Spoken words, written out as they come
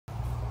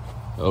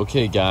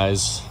Okay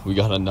guys, we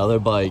got another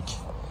bike.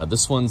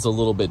 This one's a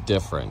little bit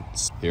different.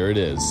 Here it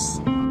is.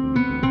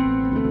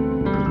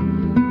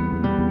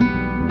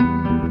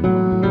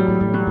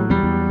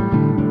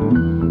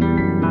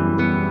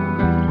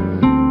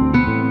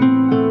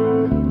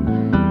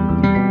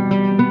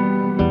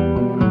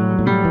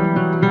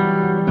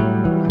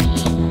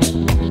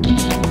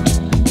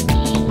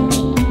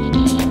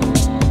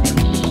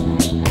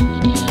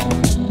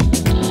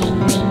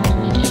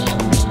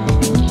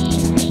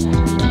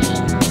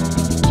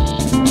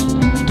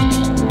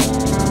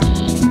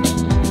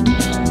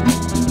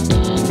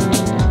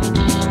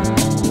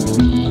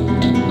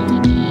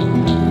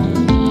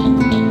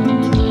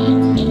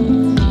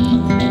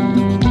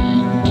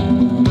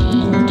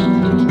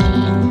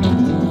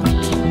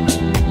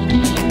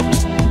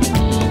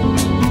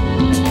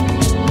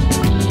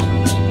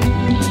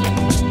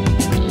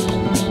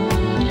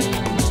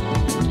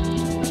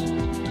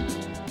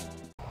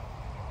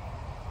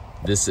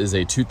 This is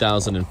a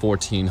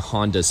 2014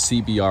 Honda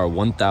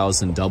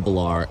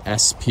CBR600RR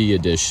SP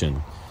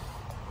edition.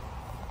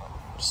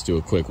 Just do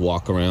a quick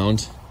walk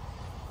around.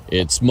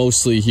 It's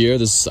mostly here.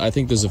 I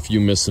think there's a few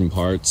missing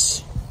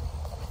parts,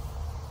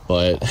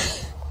 but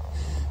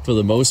for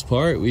the most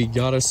part, we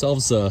got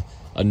ourselves a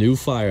new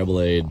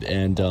Fireblade.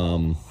 And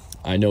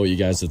I know what you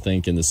guys are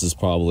thinking. This is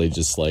probably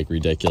just like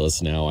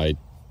ridiculous now. I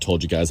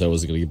told you guys I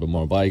wasn't going to get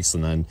more bikes,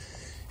 and then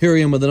here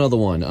I am with another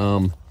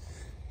one.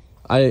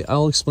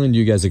 I'll explain to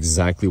you guys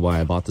exactly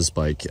why I bought this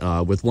bike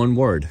with one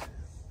word.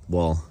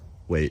 Well,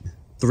 wait,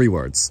 3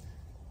 words.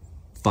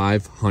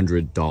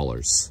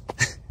 $500.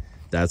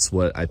 That's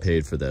what I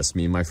paid for this.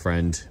 Me and my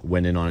friend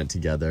went in on it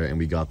together, and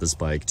we got this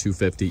bike,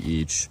 $250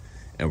 each,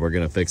 and we're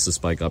gonna fix this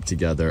bike up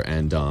together.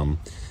 And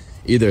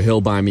either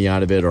he'll buy me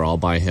out of it, or I'll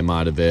buy him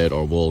out of it,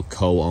 or we'll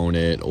co-own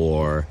it,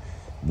 or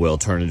we'll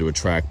turn it into a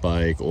track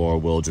bike, or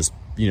we'll just,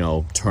 you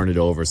know, turn it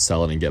over,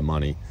 sell it, and get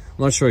money.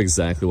 I'm not sure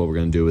exactly what we're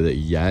gonna do with it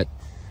yet.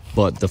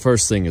 But the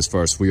first thing is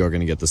first, we are going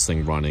to get this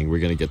thing running. We're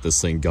going to get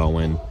this thing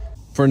going.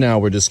 For now,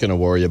 we're just going to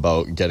worry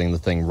about getting the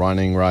thing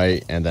running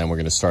right, and then we're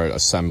going to start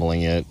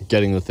assembling it,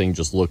 getting the thing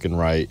just looking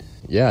right.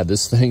 Yeah,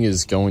 this thing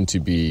is going to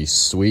be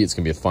sweet. It's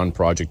going to be a fun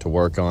project to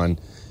work on.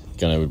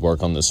 Going to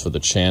work on this for the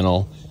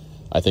channel.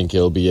 I think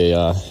it'll be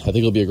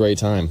a great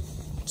time.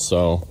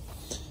 So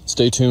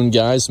stay tuned,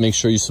 guys. Make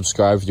sure you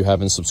subscribe if you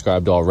haven't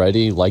subscribed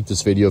already. Like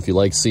this video if you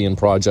like seeing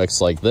projects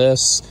like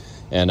this.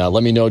 And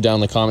let me know down in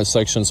the comment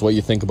sections what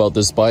you think about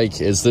this bike.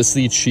 Is this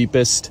the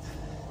cheapest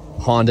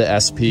Honda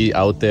SP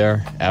out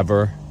there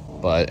ever?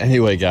 But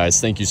anyway,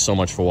 guys, thank you so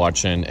much for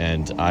watching.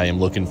 And I am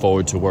looking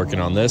forward to working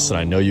on this. And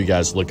I know you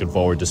guys are looking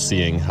forward to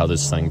seeing how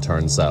this thing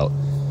turns out.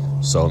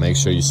 So make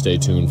sure you stay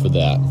tuned for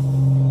that.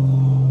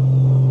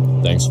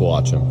 Thanks for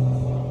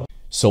watching.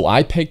 So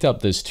I picked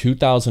up this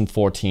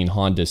 2014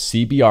 Honda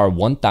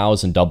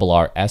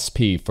CBR600RR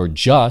SP for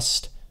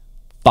just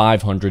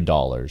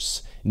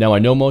 $500. Now, I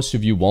know most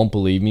of you won't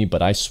believe me,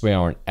 but I swear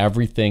on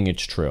everything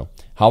it's true.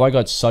 How I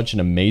got such an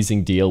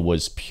amazing deal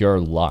was pure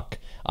luck.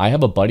 I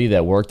have a buddy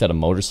that worked at a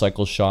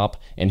motorcycle shop,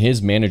 and his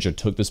manager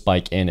took this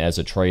bike in as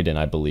a trade-in,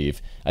 I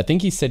believe. I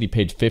think he said he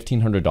paid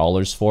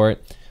 $1,500 for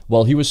it.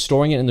 Well, he was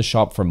storing it in the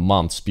shop for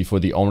months before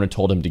the owner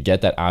told him to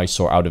get that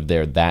eyesore out of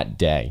there that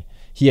day.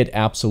 He had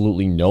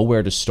absolutely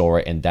nowhere to store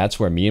it, and that's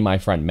where me and my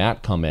friend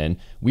Matt come in.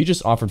 We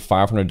just offered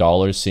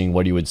 $500, seeing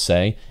what he would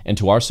say, and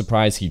to our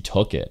surprise, he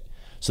took it.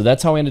 So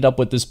that's how I ended up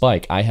with this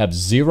bike. I have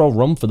 0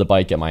 room for the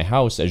bike at my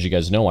house. As you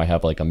guys know, I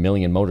have like 1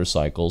 million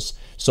motorcycles.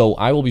 So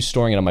I will be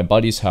storing it at my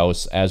buddy's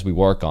house as we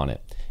work on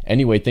it.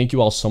 Anyway, thank you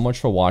all so much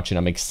for watching.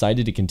 I'm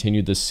excited to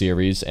continue this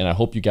series, and I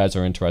hope you guys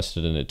are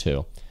interested in it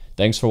too.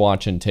 Thanks for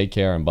watching. Take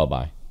care, and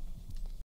bye-bye.